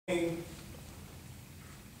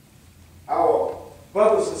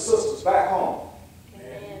brothers and sisters back home.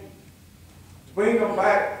 Amen. To bring them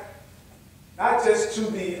back, not just to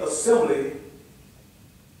the assembly,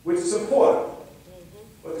 which is important,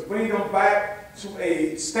 but to bring them back to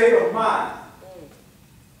a state of mind,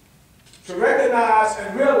 to recognize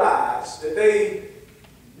and realize that they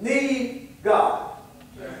need God,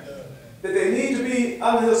 that they need to be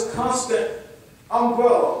under His constant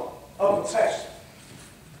umbrella of protection,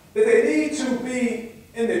 that they need to be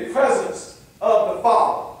in the presence of the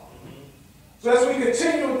Father. So as we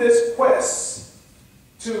continue this quest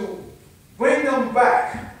to bring them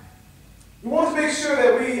back, we want to make sure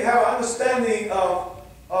that we have an understanding of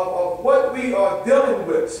what we are dealing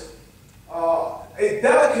with, a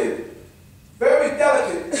delicate, very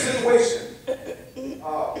delicate situation.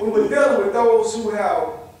 We were dealing with those who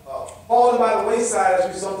have fallen by the wayside,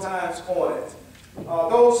 as we sometimes call it.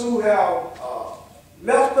 Those who have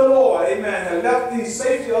left the Lord, amen, have left the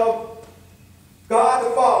safety of God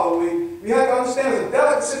the Father. We have to understand it's a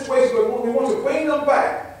delicate situation, but we want to bring them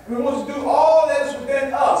back. We want to do all that is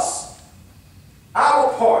within us,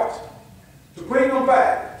 our part, to bring them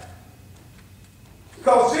back.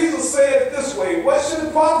 Because Jesus said it this way, what should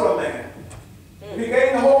it profit a man if he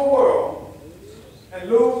gain the whole world and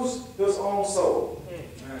lose his own soul?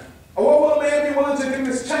 Or what will a man be willing to give in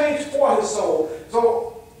exchange for his soul?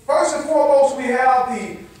 So first and foremost, we have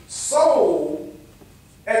the soul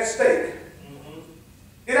at stake.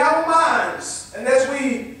 In our minds, and as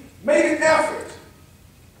we make an effort,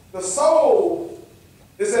 the soul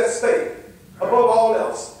is at stake above all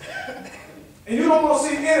else. And you don't want to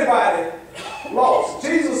see anybody lost.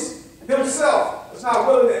 Jesus himself is not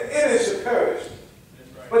willing that any should perish,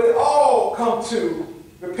 but that all come to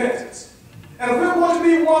repentance. And if we want to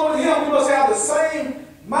be one with him, we must have the same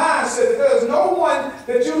mindset that there's no one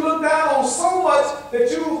that you look down on so much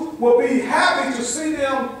that you will be happy to see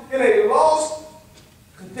them in a lost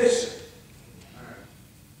condition.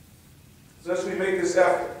 So as we make this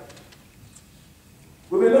effort,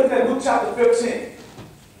 we've been looking at Luke chapter 15.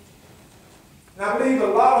 And I believe a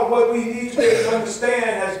lot of what we need to be able to understand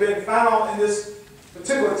has been found in this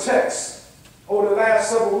particular text over the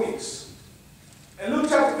last several weeks. In Luke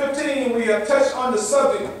chapter 15, we have touched on the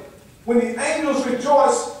subject when the angels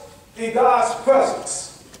rejoice in God's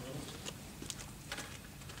presence.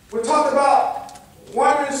 We talked about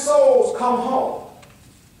wandering souls come home.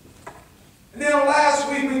 And then last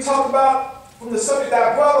week we talked about from the subject that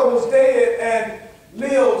our brother was dead and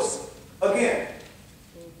lives again.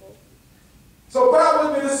 So bear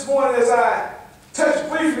with me this morning as I touch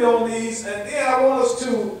briefly on these, and then I want us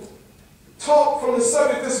to talk from the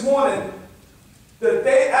subject this morning, the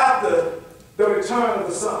day after the return of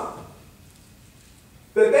the Son.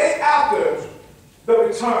 The day after the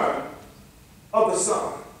return of the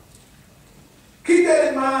Son. Keep that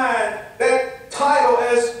in mind, that title,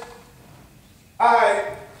 as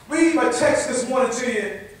I read my text this morning to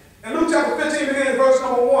you. In Luke chapter 15, beginning verse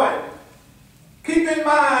number 1. Keep in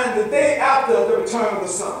mind the day after the return of the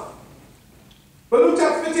Son. But Luke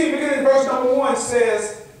chapter 15, beginning verse number 1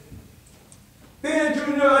 says, Then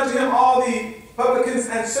drew near unto him all the publicans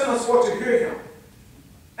and sinners for to hear him.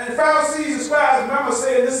 And the Pharisees and scribes murmured,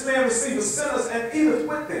 saying, This man receiveth sinners and eateth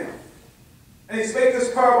with them. And he spake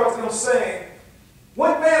this parable unto them, saying,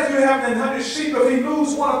 What man do you have 100 sheep, if he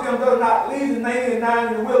lose one of them, does not leave the 99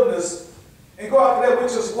 in the wilderness, and go after that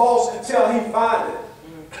which is lost until he find it?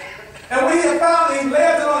 And when he had found it, he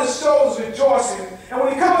laid it on his shoulders, rejoicing. And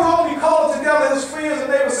when he cometh home, he called together his friends,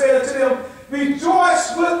 and they were saying unto them,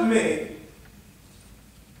 Rejoice with me,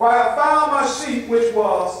 for I have found my sheep which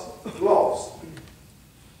was lost.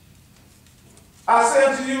 I say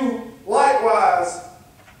unto you, likewise,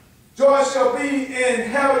 joy shall be in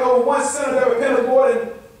heaven over one sinner that repenteth more than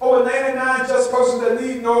over 99 just persons that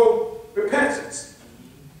need no repentance.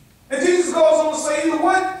 And Jesus goes on to say, either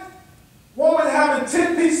what woman having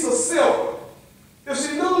 10 pieces of silver, if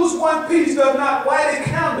she lose one piece, does not light a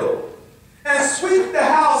candle and sweep the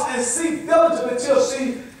house and seek diligently until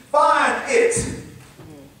she find it.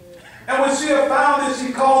 And when she had found it,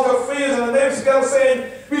 she called her friends and her neighbors together,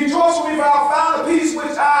 saying, Rejoice with me, for I found the piece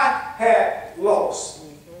which I had lost.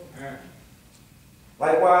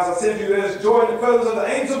 Likewise, I say to you, there is joy in the presence of the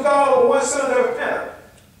angels of God over one sinner that repenteth.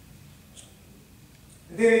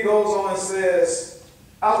 And then he goes on and says,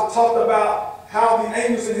 after talking about how the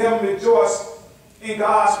angels in heaven rejoice in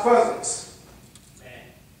God's presence,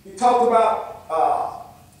 he talked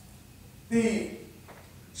about the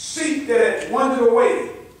sheep that had wandered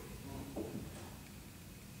away,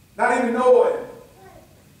 not even knowing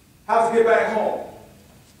how to get back home.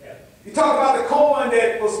 He talked about the coin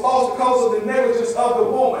that was lost because of the negligence of the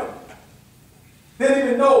woman. Didn't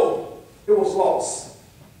even know it it was lost.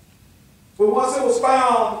 But once it was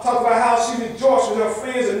found, talk about how she rejoiced with her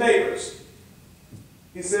friends and neighbors.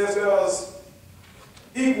 He says there was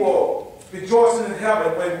equal rejoicing in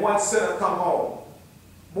heaven when one sinner come home.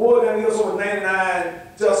 More than those over 99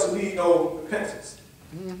 just who need no repentance.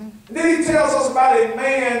 And then he tells us about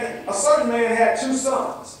a certain man had 2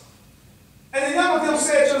 sons. And the younger of them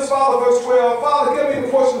said to his father, verse 12, Father, give me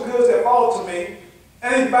the portion of goods that fall to me,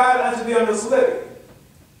 and he divided unto them his living.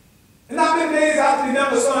 And not many days after the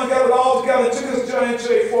younger son gathered all together and took his journey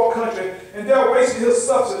into a far country, and there wasted his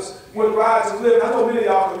substance with rides of living. I know many of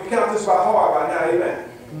y'all can recount this by heart by now, amen.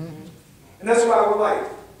 And that's what I would like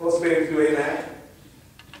for us to be able to do, amen.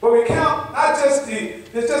 But we count not just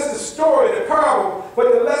the story, the parable,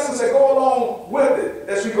 but the lessons that go along with it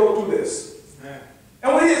as we go through this. Amen.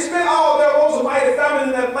 And when he had spent all, there arose a mighty famine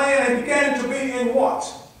in that land and began to be in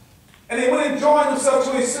want. And he went and joined himself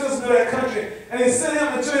to a citizen of that country, and he sent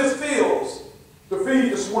him into his fields to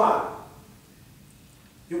feed the swine.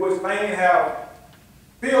 He would fain have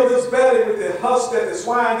filled his belly with the husk that the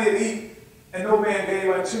swine did eat, and no man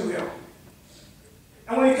gave unto him.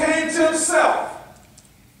 And when he came to himself,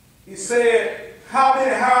 he said, how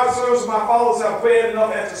many hired servants of my fathers have bread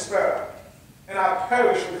enough and to spare, and I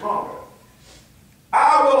perish with hunger?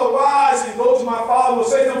 I will arise and go to my father and will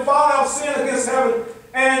say to him, Father, I have sinned against heaven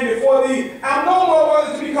and before thee. I am no more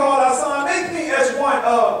worthy to be called thy son. Make me as one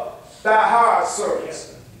of thy hired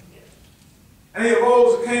servants. And he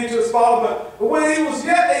arose and came to his father. But when he was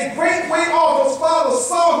yet a great way off, his father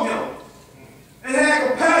saw him and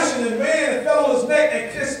had compassion and ran and fell on his neck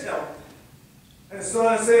and kissed him. And the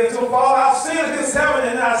son said to him, Father, I have sinned against heaven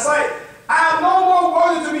and thy sight. I am no more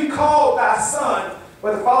worthy to be called thy son.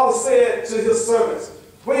 But the father said to his servants,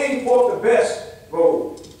 bring forth the best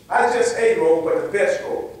robe. Not just a robe, but the best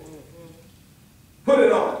robe. Put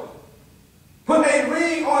it on. Put a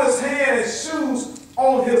ring on his hand and shoes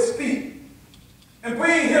on his feet. And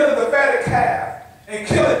bring hither the fatted calf, and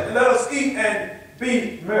kill it, and let us eat and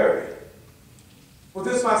be merry. For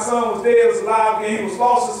this my son was dead, was alive again, he was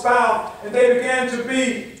lost, is found, and they began to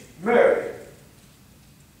be merry.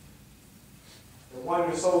 The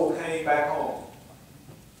wandering soul came back home.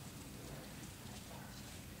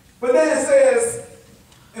 But then it says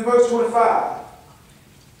in verse 25,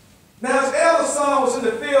 now his eldest son was in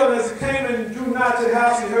the field, and as he came and drew nigh to the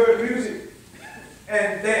house, he heard music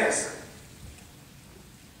and dancing.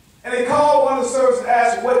 And he called one of the servants and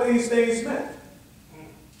asked what these things meant.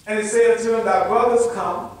 And he said unto him, thy brothers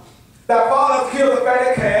come, thy father hath killed the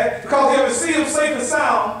fatted calf, because he had received him safe and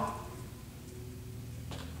sound.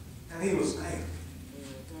 And he was angry,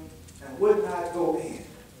 and would not go in.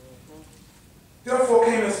 Therefore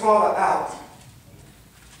came his father out,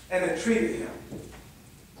 and entreated him.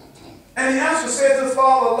 And he answered, said to his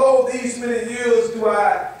father, lo, these many years do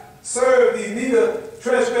I serve thee, neither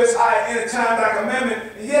transgress I any time thy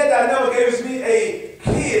commandment, and yet thou never gavest me a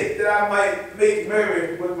kid that I might make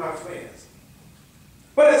merry with my friends.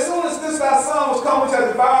 But as soon as this thy son was come, which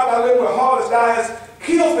hath devoured thy living with hardest, thou hast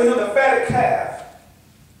killed for him the fatted calf.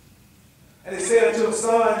 And he said unto him,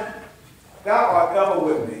 son, thou art ever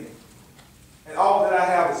with me, and all that I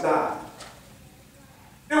have is thine.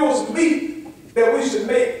 It was meet that we should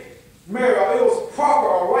make merry, or it was proper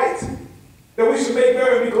or right that we should make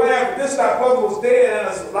merry and be glad, for this thy brother was dead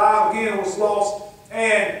and is alive again, and was lost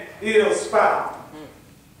and is found.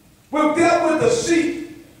 We've dealt with the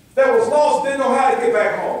sheep that was lost, didn't know how to get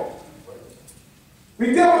back home.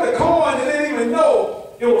 We dealt with the coin that didn't even know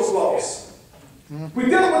it was lost. We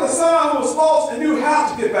dealt with the son who was lost and knew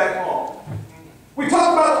how to get back home. We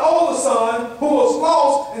talked about the older son who was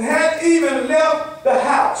lost and hadn't even left the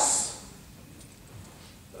house.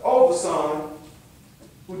 The older son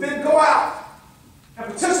who didn't go out and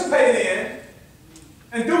participate in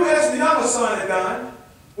and do as the younger son had done,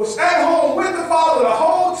 was at home with the father the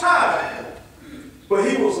whole time, but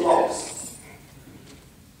he was lost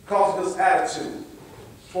because of his attitude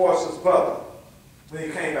towards his brother when he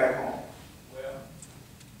came back home.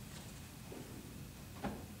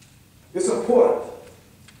 It's important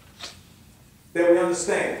that we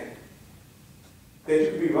understand that you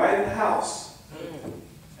can be right in the house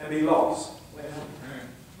and be lost.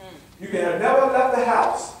 You can have never left the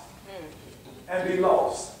house and be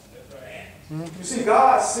lost. You see,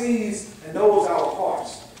 God sees and knows our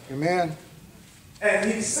hearts. Amen.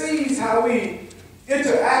 And he sees how we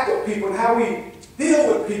interact with people and how we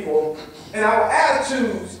deal with people and our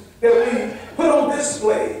attitudes that we put on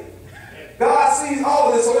display. God sees all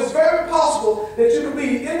of this, so it's very possible that you can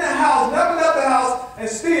be in the house, never left the house, and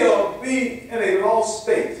still be in a lost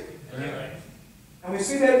state. Amen. And we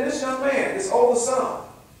see that in this young man, this older son.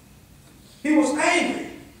 He was angry.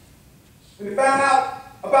 when he found out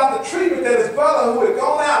about the treatment that his brother, who had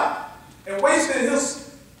gone out and wasted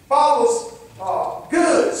his father's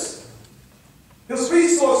goods, his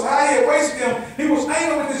resources, how he had wasted them, he was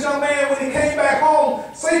angry with this young man when he came back home,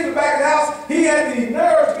 safely back in the house. He had the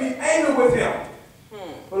nerve to be angry with him.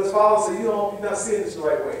 But his father said, you're not seeing this the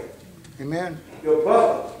right way. Amen. Your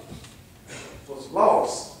brother was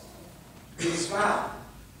lost. He was found.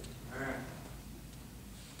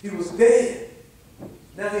 He was dead.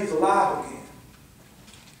 Now he's alive again.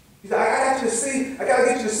 He said, I got to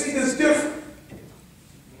get you to see this different.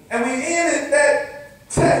 And we ended that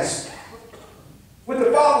text with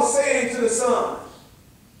the father saying to the son,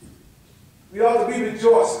 we ought to be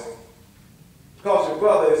rejoicing because your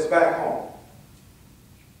brother is back home.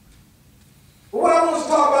 But what I want us to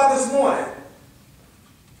talk about this morning,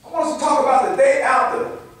 I want us to talk about the day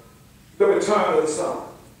after the return of the son.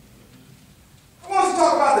 I want us to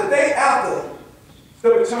talk about the day after the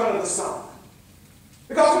return of the son.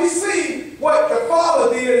 Because we see what the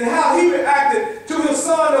father did and how he reacted to his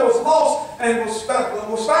son that was lost and was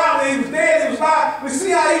found, and he was dead, he was alive. We see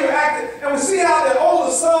how he reacted, and we see how the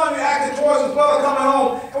older son reacted towards his brother coming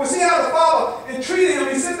home. And we see how the father entreated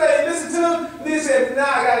him. He sit there and listened to him, and then he said, now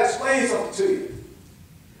I got to explain something to you.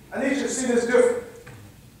 I need you to see this different.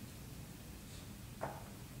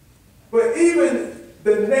 But even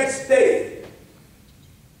the next day,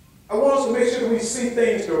 I want us to make sure that we see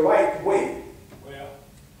things the right way.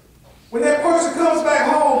 When that person comes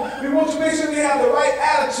back home, we want to make sure we have the right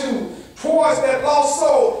attitude towards that lost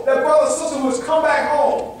soul, that brother or sister who has come back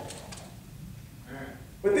home.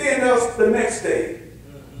 But then there's the next day.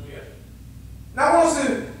 Now I want us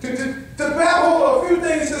to grab hold of a few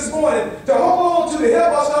things this morning to hold on to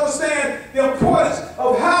help us understand the importance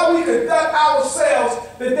of how we conduct ourselves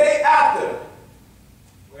the day after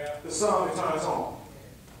the son returns home.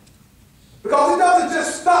 Because it doesn't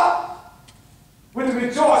just stop with the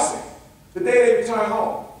rejoicing the day they return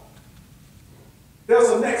home. There's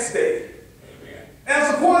a next day. Amen. And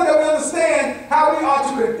it's important that we understand how we are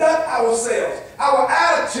to conduct ourselves, our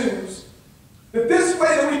attitudes, the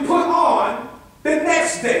display that we put on the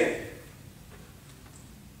next day.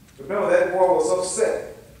 Remember, that boy was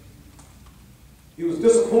upset. He was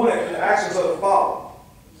disappointed in the actions of the father.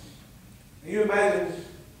 Can you imagine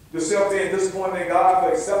yourself being disappointed in God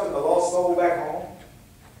for accepting the lost soul back home?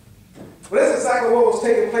 But that's exactly what was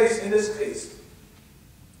taking place in this case.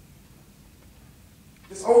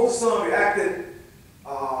 This older son reacted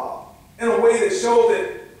in a way that showed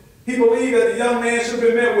that he believed that the young man should have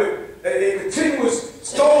been met with a continuous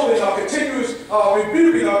scolding or continuous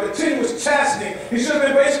rebuking or continuous chastening. He should have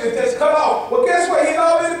been basically just cut off. Well, guess what? He'd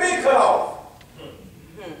already been cut off.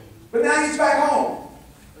 But now he's back home.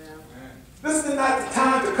 This is not the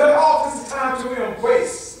time to cut off. This is the time to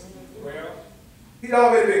embrace. He'd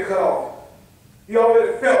already been cut off. He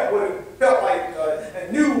already felt what it felt like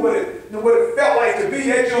and knew what it felt like to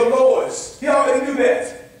be at your lowest. He already knew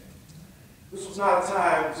that. This was not a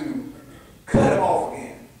time to cut him off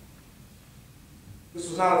again. This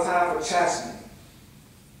was not a time for chastening.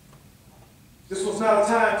 This was not a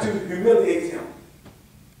time to humiliate him.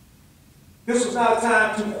 This was not a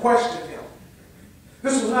time to question him.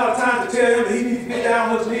 This was not a time to tell him that he needs to get down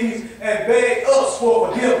on his knees and beg us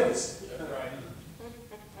for forgiveness.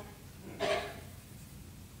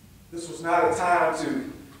 This was not a time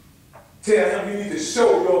to tell him you need to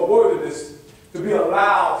show your worthiness to be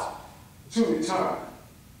allowed to return.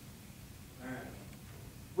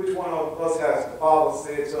 Which one of us has the Father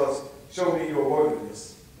said to us, show me your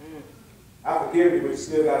worthiness? I forgive you, but you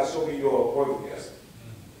still got to show me your worthiness.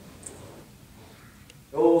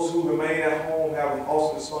 Those who remain at home have an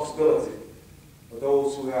awesome responsibility for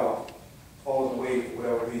those who have fallen away for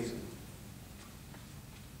whatever reason.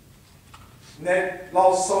 When that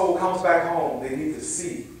lost soul comes back home, they need to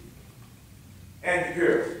see and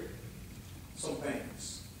hear some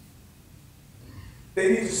things. They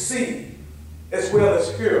need to see as well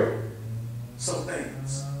as hear some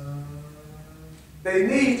things. They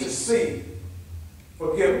need to see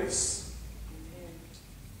forgiveness.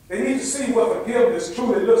 They need to see what forgiveness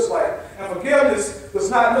truly looks like. And forgiveness does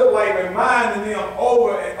not look like reminding them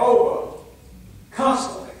over and over,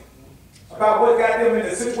 constantly, about what got them in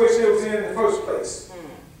the situation they was in the first place.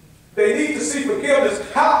 They need to see forgiveness.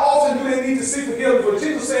 How often do they need to see forgiveness? Well,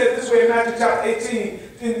 Jesus said this way in Matthew chapter 18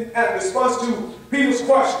 in response to Peter's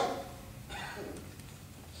question.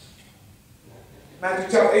 Matthew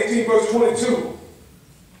chapter 18, verse 22.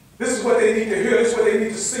 This is what they need to hear. This is what they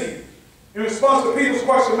need to see. In response to Peter's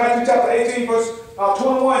question, Matthew chapter 18, verse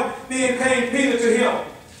 21, then came Peter to him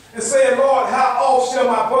and said, Lord, how oft shall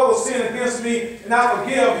my brother sin against me and I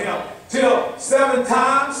forgive him? Till 7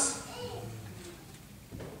 times?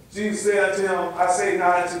 Jesus said unto him, I say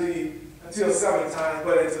not unto thee until 7 times,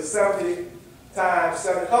 but until 70 times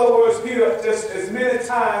 7. In other words, Peter, just as many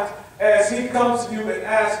times as he comes to you and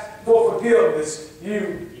asks for forgiveness,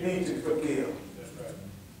 you need to forgive.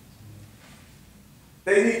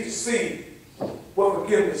 They need to see what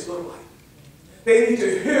forgiveness looks like. They need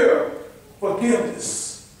to hear forgiveness.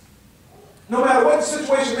 No matter what the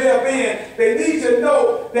situation may have been, they need to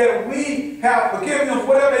know that we have forgiven them for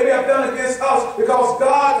whatever they may have done against us, because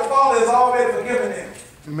God the Father has already forgiven them.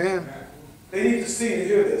 Amen. They need to see and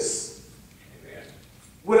hear this. Amen.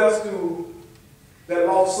 What else do that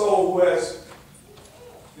lost soul who has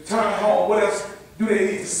returned home, what else do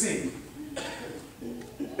they need to see?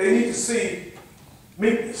 They need to see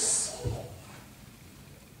meekness.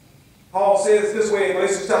 Paul says this way in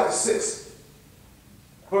Galatians chapter 6,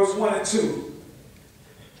 verse 1 and 2.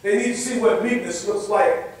 They need to see what meekness looks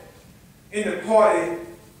like in the party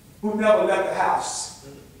who never left the house.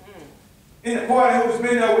 In the party who's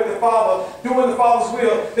been there with the Father, doing the Father's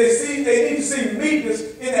will. They need to see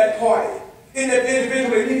meekness in that party. In that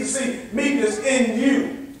individual, they need to see meekness in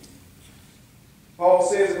you. Paul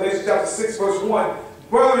says in Galatians chapter 6, verse 1,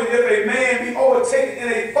 Brethren, if a man be overtaken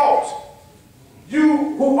in a fault,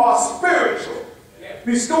 you who are spiritual,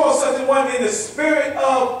 restore such a one in the spirit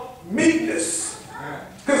of meekness.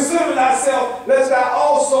 Considering thyself, lest thou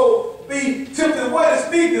also be tempted. What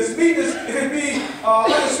is meekness? Meekness can be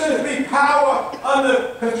understood to be power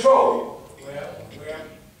under control.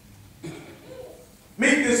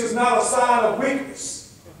 Meekness is not a sign of weakness.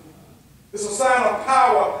 It's a sign of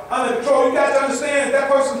power under control. You got to understand that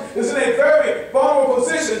person is in a very vulnerable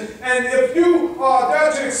position, and if you are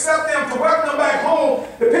there to accept them, to welcome them back home,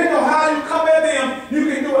 depending on how you come at them,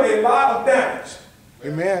 you can do a lot of damage.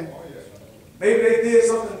 Amen. Maybe they did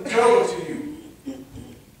something terrible to you.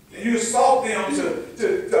 And you assault them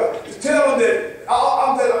to tell them that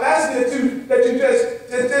I'm asking that you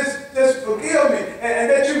just forgive me, and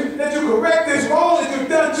that you correct this wrong that you've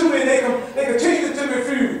done to me, and they continue to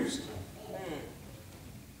refuse.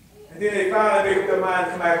 And then they finally make up their mind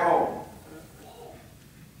to come back home.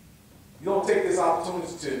 You don't take this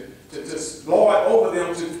opportunity to just lord over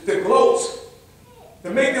them, to gloat, to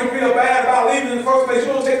make them feel bad about leaving in the first place.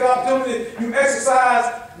 You don't take the opportunity. You exercise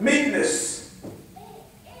meekness.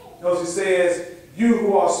 Notice he says, you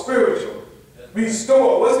who are spiritual,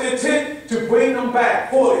 restore. What's the intent? To bring them back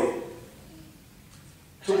fully.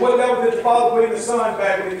 To what level did the Father bring the Son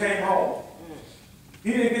back when he came home?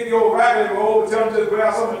 He didn't get the old raggedy robe and tell him to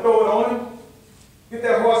grab something and throw it on him. Get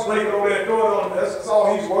that horse blanket over there and throw it on him. That's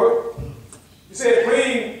all he's worth. He said,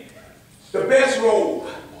 bring the best robe.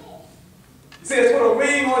 He says, put a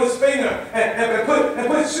ring on his finger and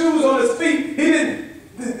put shoes on his feet. He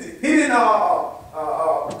didn't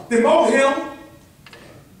demote him.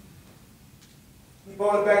 He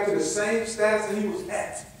brought it back to the same status that he was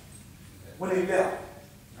at when he left.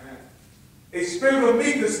 A spirit of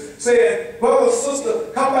meekness saying, brother,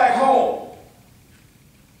 sister, come back home.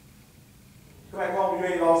 Come back home, you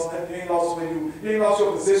ain't lost nothing. You ain't lost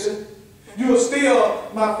your position. You're still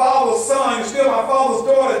my father's son. You're still my father's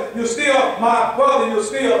daughter. You're still my brother. You're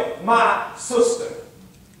still my sister.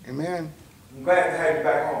 Amen. I'm glad to have you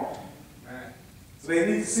back home. Amen. So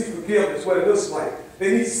they need to see forgiveness, what it looks like.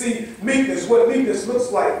 They need to see meekness, what meekness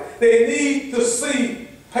looks like. They need to see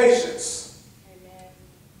patience. Amen.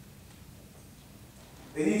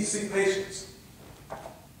 They need to see patience.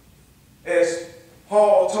 As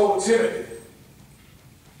Paul told Timothy,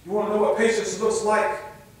 you want to know what patience looks like?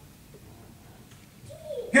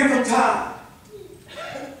 Give them time.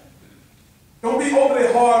 Don't be overly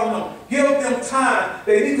hard on them. Give them time.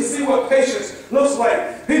 They need to see what patience looks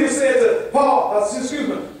like. Peter said to Paul,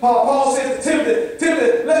 Paul said to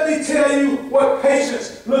Timothy, let me tell you what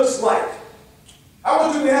patience looks like. I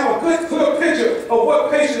want you to have a good, clear picture of what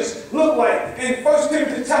patience looks like. In 1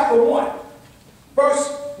 Timothy chapter 1,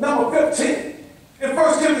 verse number 15. In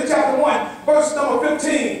 1 Timothy chapter 1, verse number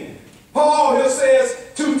 15, Paul here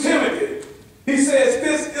says to Timothy, he says,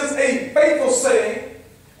 this is a faithful saying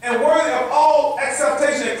and worthy of all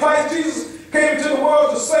acceptation. And Christ Jesus came into the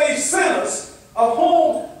world to save sinners, of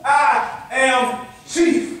whom I am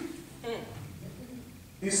chief.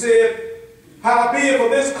 He said, howbeit for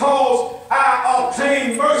this cause I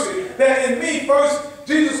obtained mercy, that in me first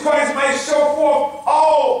Jesus Christ might show forth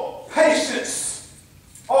all patience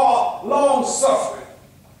or long suffering.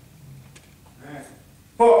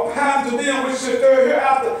 For power to them which should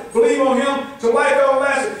hereafter believe on him to life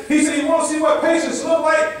everlasting. He said, you want to see what patience look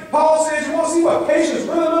like? Paul says, you want to see what patience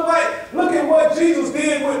really look like? Look at what Jesus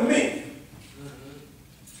did with me.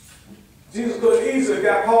 Jesus could have easily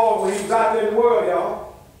got Paul when he was out there in the world,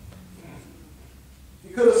 y'all. He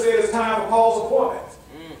He could have said it's time for Paul's appointment.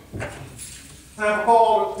 Time for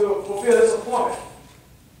Paul to fulfill his appointment.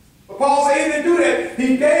 But Paul said he didn't do that.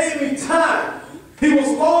 He gave me time. He was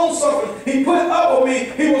long-suffering. He put up with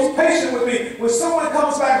me. He was patient with me. When someone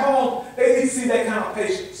comes back home, they need to see that kind of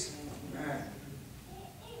patience.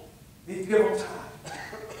 You need to give them time.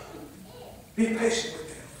 Be patient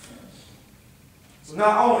with them. So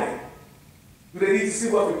not only do they need to see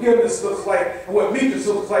what forgiveness looks like and what meekness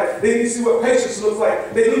looks like, they need to see what patience looks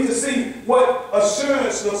like. They need to see what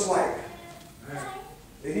assurance looks like.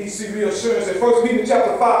 They need to see reassurance. In 1 Peter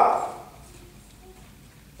chapter 5.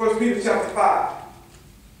 1 Peter chapter 5.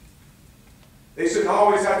 They shouldn't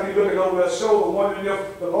always have to be looking over their shoulder, wondering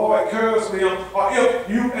if the Lord cares for them or if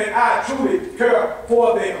you and I truly care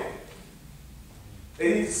for them.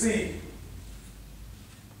 They need to see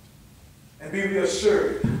and be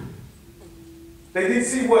reassured. They need to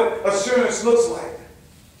see what assurance looks like.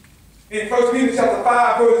 In 1 Peter chapter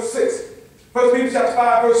 5, verse 6. 1 Peter chapter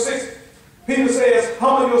 5, verse 6. Peter says,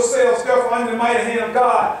 humble yourselves therefore under the mighty hand of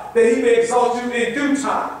God, that he may exalt you in due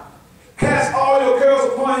time. Cast all your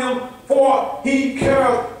cares upon him, for he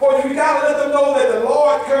cares for you. You got to let them know that the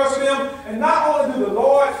Lord cares for them. And not only do the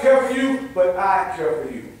Lord care for you, but I care for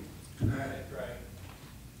you. Right.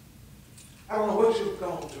 I don't know what you've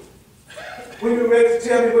gone through. When you're ready to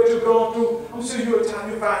tell me what you're going through, I'm sure you'll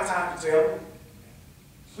find time to tell me.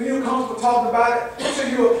 When you're comfortable talking about it, I'm sure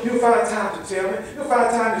you'll find time to tell me. You'll find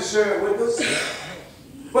time to share it with us.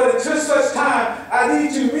 But until such time, I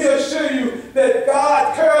need to reassure you that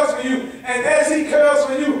God cares for you. And as he cares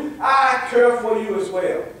for you, I care for you as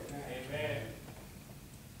well. Amen.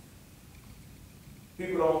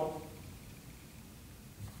 People don't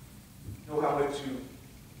know how much you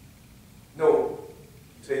know.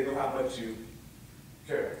 They know how much you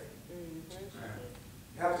care.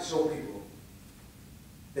 You have to show people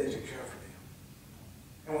that you care for them.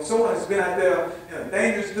 And when someone has been out there in a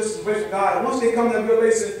dangerous distance away from God, and once they come to the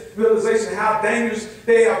realization how dangerous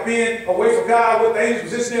they have been away from God, what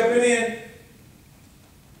dangerous position they have been in,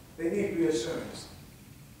 they need reassurance.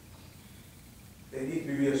 They need to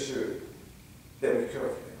be reassured that we care for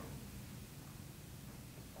them.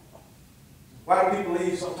 Why do people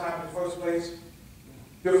leave sometimes in the first place?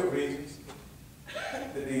 Different reasons.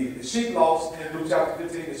 The sheep lost in Luke chapter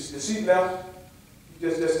 15. The sheep left. He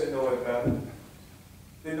just didn't know it better.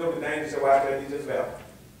 Didn't know the dangers that were out there. He just left.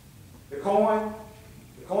 The coin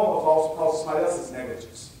was lost because of somebody else's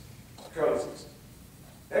negligence, carelessness.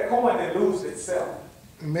 That coin didn't lose itself.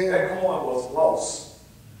 Amen. That coin was lost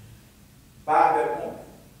by that woman.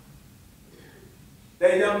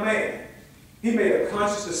 That young man, he made a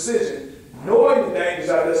conscious decision, knowing the dangers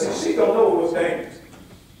out there. See, sheep don't know it was dangerous.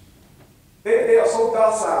 They are so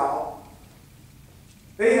docile.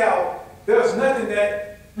 There's nothing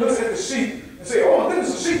that looks at the sheep and say, oh my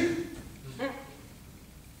goodness, a sheep.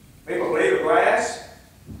 Maybe a blade of grass.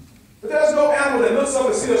 But there's no animal that looks up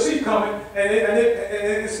and sees a sheep coming and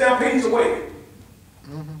it stampedes away.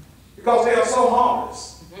 Because they are so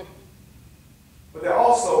harmless. But they're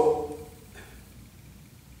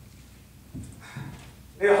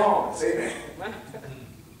harmless, amen.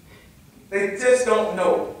 They just don't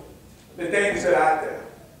know the dangers that are out there.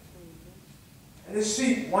 And this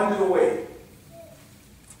sheep wandered away.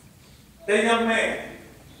 That young man,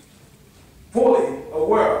 fully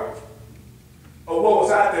aware of what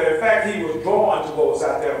was out there. In fact, he was drawn to what was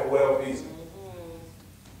out there for whatever reason.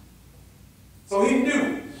 So he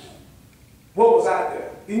knew what was out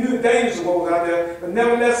there. He knew the dangers of what was out there, but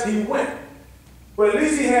nevertheless he went. But at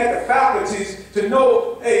least he had the faculties to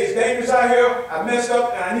know, hey, it's dangerous out here, I messed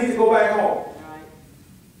up, and I need to go back home.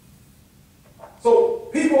 So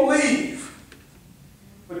people leave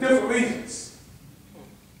for different reasons.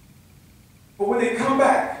 But when they come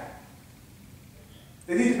back,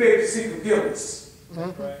 they need to be able to see forgiveness.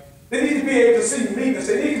 They need to be able to see meekness.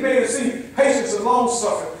 They need to be able to see patience and long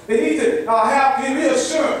suffering. They need to have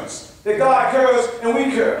reassurance that God cares and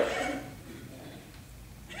we care.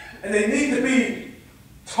 And they need to be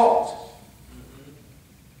taught.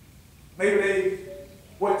 Maybe they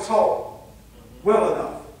weren't taught well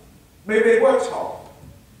enough. Maybe they were taught.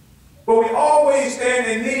 But we always stand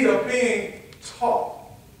in need of being taught.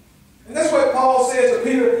 And that's what Paul says to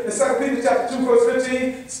Peter in 2 Peter chapter 2, verse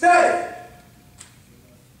 15. Study.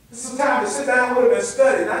 This is time to sit down with them and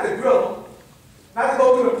study, not to grill them. Not to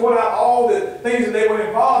go through and point out all the things that they were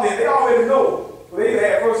involved in. They already know. They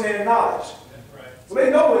had first-hand knowledge. So they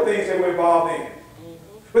know what things they were involved in.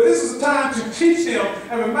 But this is a time to teach them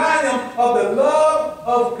and remind them of the love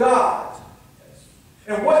of God.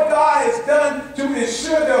 And what God has done to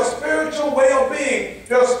ensure their spiritual well-being,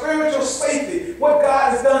 their spiritual safety, what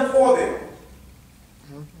God has done for them.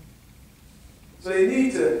 So they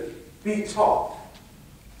need to be taught.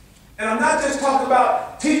 And I'm not just talking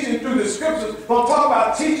about teaching through the scriptures, but I'm talking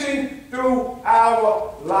about teaching through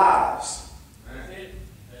our lives.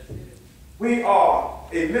 We are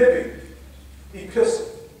a living epistle.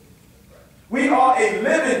 We are a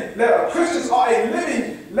living letter. Christians are a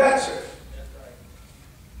living letter,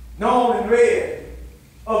 known and read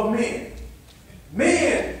of men.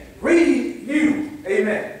 Men read you.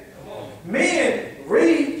 Amen. Men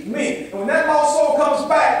read me. And when that lost soul comes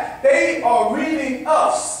back, they are reading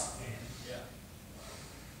us.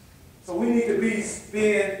 So we need to be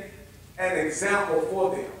being an example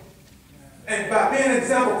for them. And by being an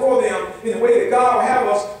example for them in the way that God will have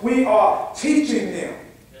us, we are teaching them.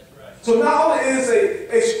 So not only is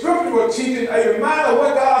a scriptural teaching a reminder of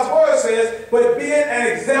what God's word says, but being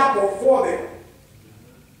an example for them.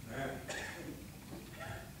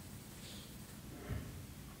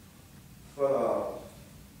 But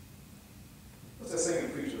what's that singing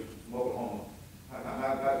preacher from Oklahoma?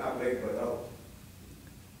 Not Blake, but other.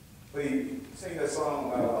 But he sang that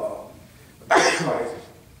song about Christ.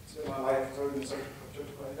 Spend my life serving the church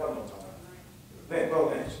of Christ. Y'all know what I'm talking about.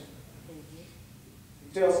 Brother Lynch.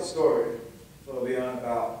 He tells the story, Brother Leon,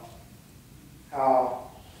 about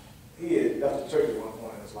how he had left the church at one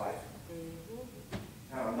point in his life.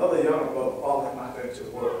 Now another younger brother followed him out there into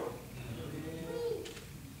the world.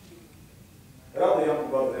 The other younger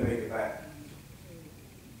brother didn't make it back.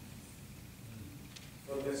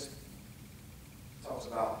 So this talks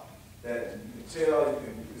about that you can tell,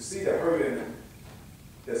 you can see the hurt in him,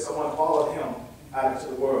 that someone followed him out into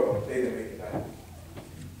the world, they didn't make it back.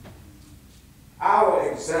 Our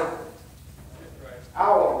example,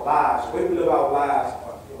 our lives, the way we live our lives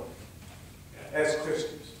are good as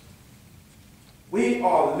Christians. We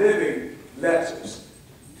are living letters.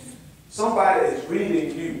 Somebody is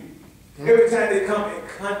reading you. Every time they come in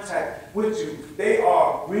contact with you, they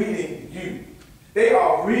are reading you. They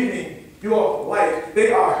are reading your life.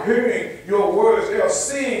 They are hearing your words. They are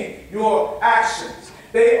seeing your actions.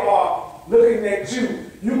 They are looking at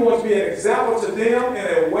you. You're going to be an example to them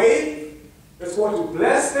in a way that's going to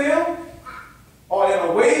bless them or in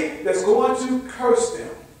a way that's going to curse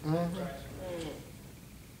them.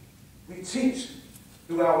 We teach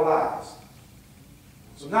through our lives.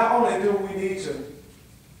 So not only do we need to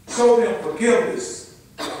show them forgiveness,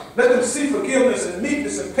 let them see forgiveness and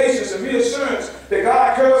meekness and patience and reassurance that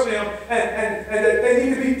God cares for them and that they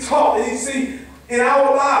need to be taught, they need to see in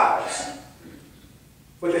our lives.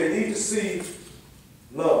 But they need to see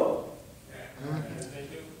love.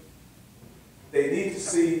 They need to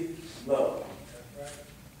see love.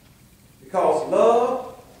 Because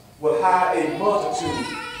love will hide a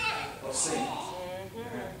multitude of sins.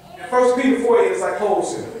 In 1 Peter 4:8, as I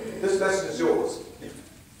close here, this lesson is yours.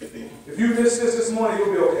 If you miss this morning,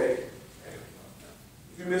 you'll be okay.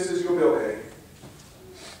 If you miss this, you'll be okay.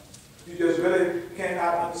 You just really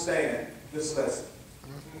cannot understand this lesson.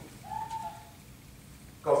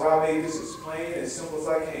 Because I made this as plain and simple as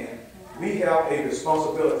I can. We have a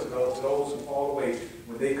responsibility to those who fall away.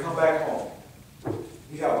 When they come back home,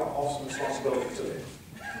 we have an awesome responsibility to them.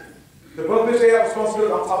 The brothers, they have a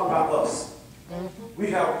responsibility. I'm talking about us.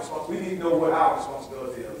 We have a responsibility. We need to know what our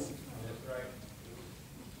responsibility is.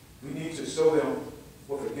 We need to show them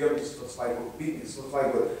what forgiveness looks like, what obedience looks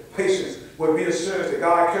like, what patience, what reassurance that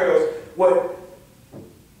God cares, what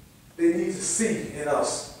they need to see in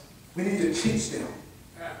us. We need to teach them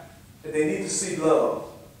that they need to see love.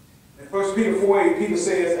 In 1 Peter 4:8, Peter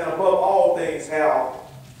says, and above all things have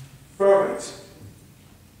fervent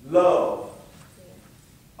love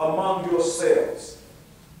among yourselves.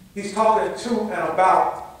 He's talking to and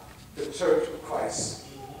about the church of Christ.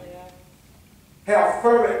 Have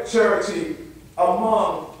fervent charity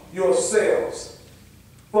among yourselves.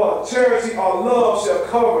 For charity or love shall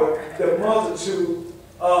cover the multitude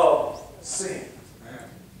of sins.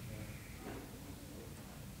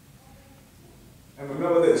 And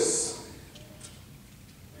remember this.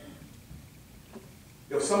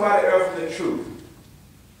 If somebody errs from the truth,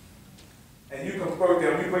 and you convert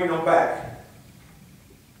them, you bring them back,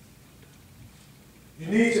 you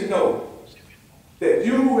need to know that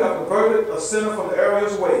you who have converted a sinner from the error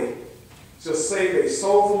of his way shall save a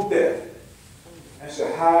soul from death and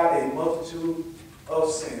shall hide a multitude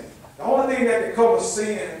of sin. The only thing that can cover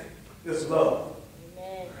sin is love.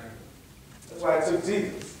 Amen. That's why it took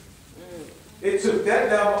Jesus. It took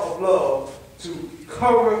that level of love to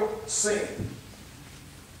cover sin.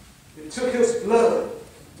 It took his blood.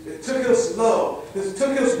 It took his love. It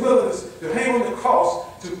took his willingness to hang on the cross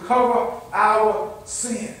to cover our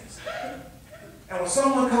sins. And when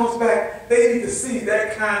someone comes back, they need to see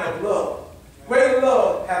that kind of love. Greater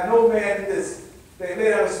love have no man than this, that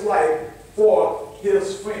laid down his life for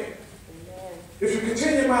his friend. Amen. If you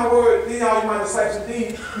continue my word, then all you my disciples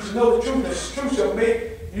indeed, you should know the truth, and the truth shall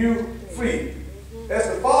make you free. As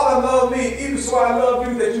the Father loved me, even so I love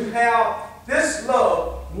you, that you have this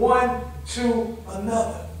love one to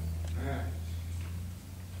another.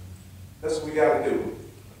 That's what we got to do.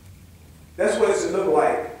 That's what it should look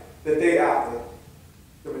like the day after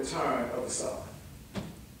the return of the Son.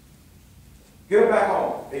 Get them back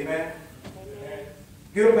home. Amen. Amen.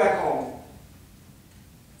 Get them back home.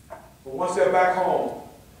 But once they're back home,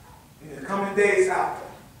 in the coming days after,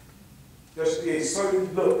 there should be a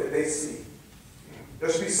certain look that they see. There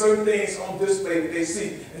should be certain things on display that they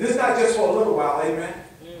see. And this is not just for a little while, amen?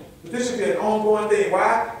 But this should be an ongoing thing.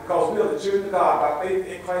 Why? Because we are the children of God by faith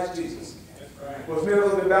in Christ Jesus. Because many of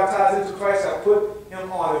us have been baptized into Christ, have put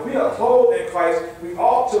him on. If we are clothed in Christ, we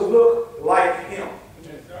ought to look like him.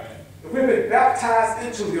 If we've been baptized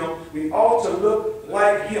into him, we ought to look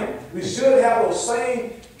like him. We should have those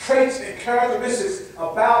same traits and characteristics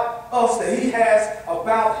about us that he has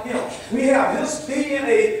about him. We have his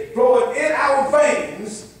DNA flowing in our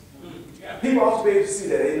veins. People ought to be able to see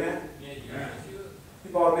that, amen?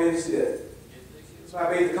 People ought to be able to see that.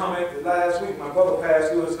 Somebody made the comment last week, my brother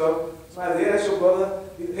passed through and stuff. Somebody said, yeah, that's your brother.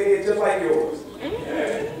 His head just like yours.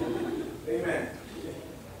 Amen.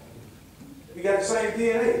 We got the same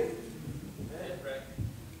DNA.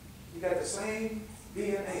 We got the same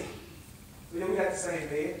DNA. Yeah, we got the same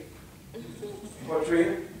head. What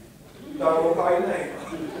tree? Dog will call your name.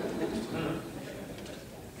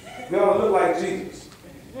 We ought to look like Jesus.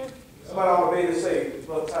 Somebody ought to be able to say,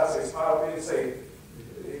 Brother Ty says, somebody ought to be able to say,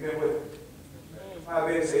 amen with him. Somebody ought to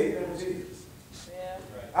be able to say, amen with Jesus. Yeah.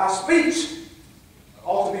 Our speech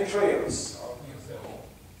ought to betray us.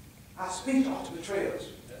 Our speech ought to betray us.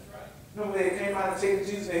 Remember they came out and taken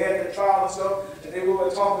Jesus, they had their trial and stuff, and they were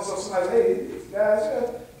talking and stuff. Somebody said, hey, these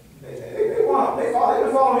guys, they want him. They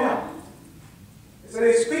follow him. They said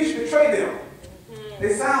their speech betrayed them.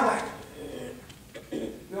 They sound like,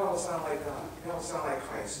 we all sound like God. We all sound like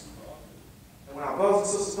Christ. And when our brothers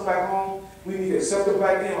and sisters come back home, we need to accept them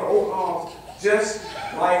back in with open arms, just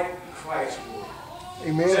like Christ would.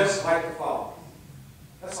 Amen. Just like the Father.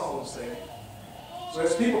 That's all I'm saying. So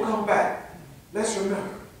as people come back, let's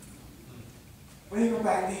remember, bring them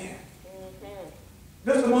back in.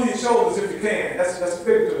 Lift them on your shoulders if you can. That's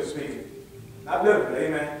figuratively speaking. Not literally,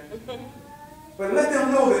 amen. But let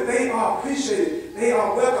them know that they are appreciated. They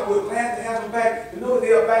are welcome. We're glad to have them back. We know that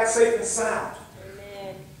they are back safe and sound.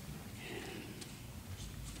 Amen.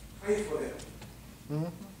 Pray for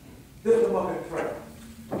them. Lift them up in prayer.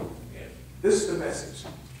 This is the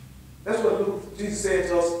message. That's what Jesus said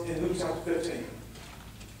to us in Luke chapter 15.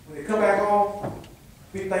 When they come back home,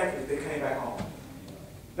 be thankful that they came back home.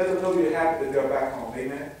 Let them know you're happy that they're back home.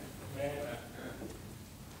 Amen?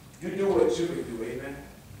 You do what you can do. Amen?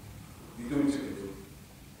 You do what you can do.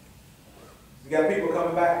 We got people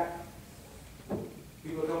coming back.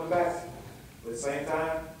 People are coming back. But at the same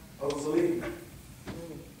time, others are leaving.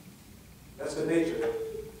 That's the nature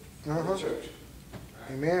of the church.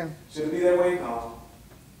 Amen. Should it be that way? No.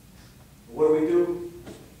 But what do?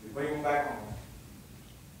 We bring them back home.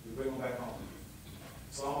 We bring them back home.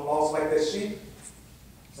 Some lost like that sheep.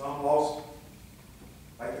 Some lost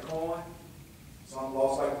like the corn. Some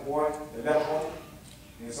lost like the boy that left home.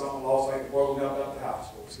 And some lost like the boy who left the house,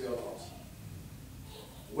 but still lost.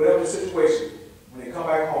 Whatever the situation, when they come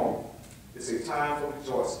back home, it's a time for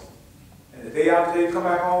rejoicing. And the day after they come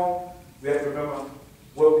back home, we have to remember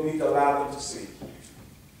what we need to allow them to see.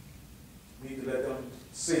 We need to let them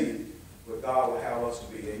see what God will have us to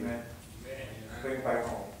be. Amen? Bring them back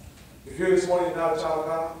home. If you're here this morning, you're not a child of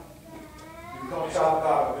God, you become a child of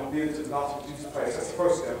God, we're going to be into the gospel of Jesus Christ. That's the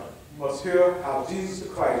first step. You must hear how Jesus the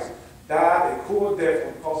Christ died a cruel death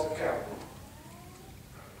on the cross of Calvary.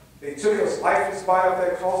 They took his lifeless body off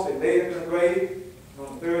that cross, they laid him in the grave, and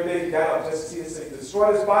on the third day he got up just to see his sin. They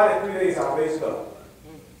destroyed his body in 3 days, I'll raise it up.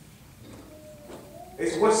 They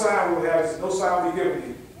said, what sign will we have? He said, no sign will be given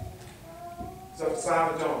you. Except the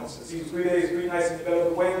sign of Jonas. As he was 3 days, 3 nights in the belly of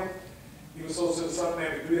the whale, he was so to the Son of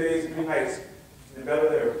Man for 3 days and 3 nights in the belly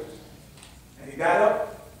of the earth. And he got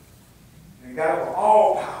up, and he got up with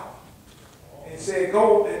all power. And he said,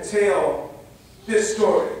 go and tell this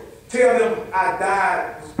story. Tell them I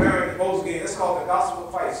died, was buried, and rose again. That's called the gospel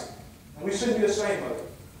of Christ. And we shouldn't be ashamed of it.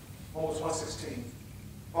 Romans 1:16.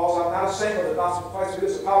 Paul said, I'm not ashamed of the gospel of Christ, for it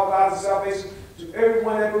is the power of God and salvation to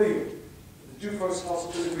everyone that believes. The Jew first and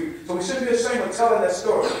also to the Greek. So we shouldn't be ashamed of telling that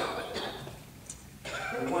story.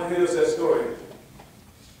 When one hears that story,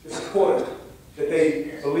 it's important that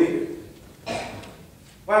they believe it.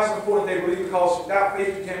 Why is it important they believe? Because without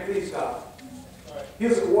faith you can't please God. He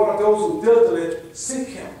is the reward of those who diligently seek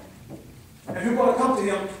him. And if you're going to come to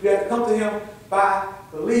him, you have to come to him by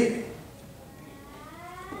believing.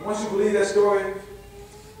 Once you believe that story,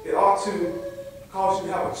 it ought to cause you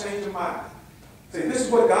to have a change of mind. Say, this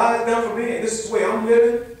is what God has done for me, and this is the way I'm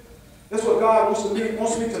living. This is what God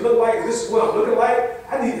wants me to look like, and this is what I'm looking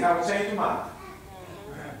like. I need to have a change of mind.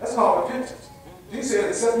 That's called repentance. Jesus said,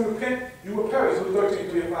 except you repent, you will perish. Luke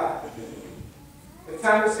 13:3-5. The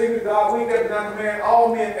time is ignorant, God, we that do not command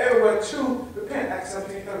all men everywhere to repent. Acts 17:30.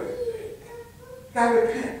 You got to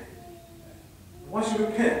repent. Once you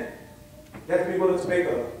repent, you have to be willing to make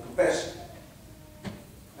a confession.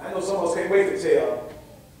 I know some of us can't wait to tell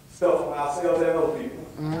stuff from ourselves and other people.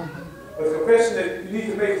 But the confession that you need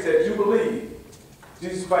to make is that you believe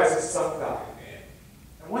Jesus Christ is the Son of God.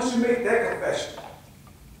 And once you make that confession,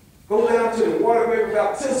 go down to the water grave of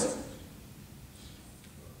baptism.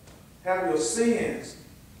 Have your sins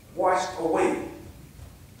washed away.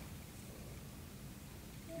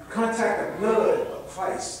 You contact the blood of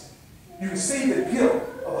Christ. You receive the gift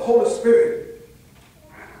of the Holy Spirit.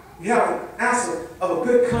 You have an answer of a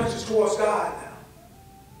good conscience towards God now.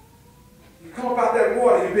 You come up out that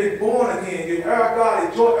water, you've been born again, you're heir of God,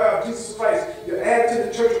 you're joint heir of Jesus Christ, you're added to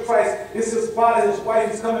the church of Christ. It's his body, his wife,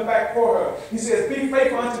 he's coming back for her. He says, be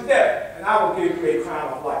faithful unto death, and I will give you a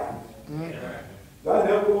crown of life. God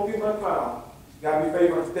never going to give him a crown. You got to be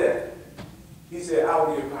faithful unto death. He said, I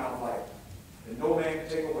will give you a crown of life, and no man can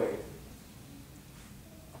take away.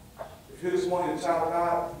 If you're this morning a child of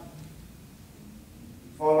God,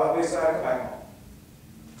 fall by wayside, come back home.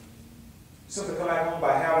 Simply come back home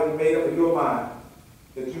by having made up in your mind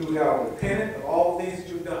that you have repented of all the things that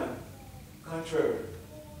you've done contrary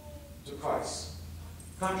to Christ.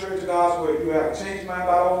 Contrary to God's word, you have changed your mind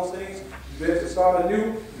about all those things. You're ready to start anew.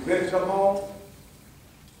 You're ready to come home.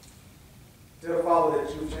 Tell the Father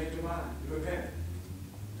that you've changed your mind. You repented.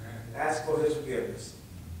 Ask for his forgiveness.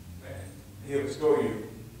 And he'll restore you.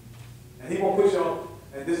 And he won't put you on,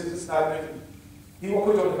 and this is not mentioned, he won't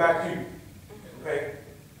put you on the back pew. Okay?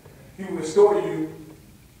 He will restore you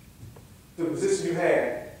to the position you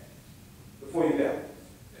had before you left.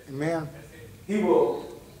 Amen. He will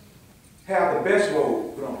have the best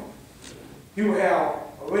robe put on you. He will have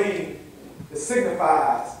a ring that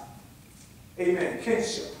signifies, amen,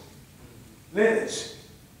 kinship, lineage.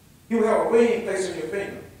 He will have a ring placed on your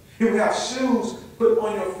finger. He will have shoes put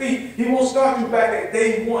on your feet. He won't start you back at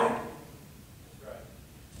day one.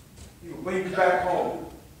 He will bring you back home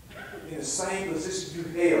in the same position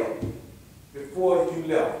you held before you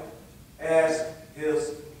left, as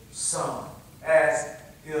his son, as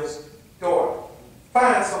his daughter.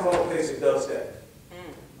 Find some other place that does that.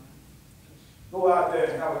 Go out there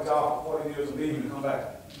and have a job for 40 years and leave and come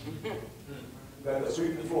back. You got to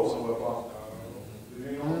sweep the floor somewhere, Father.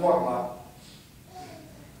 If you're on the parking lot,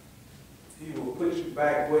 he will put you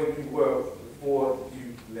back where you were before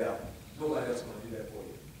you left. Nobody else is going to do that for you.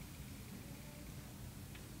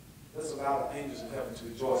 Let's allow the angels in heaven to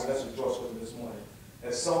rejoice. Let's rejoice with them this morning.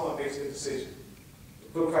 As someone makes a decision to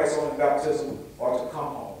put Christ on in baptism or to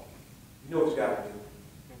come home, you know what you got to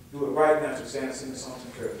do. Do it right now to stand and sing the songs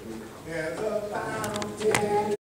and prayers.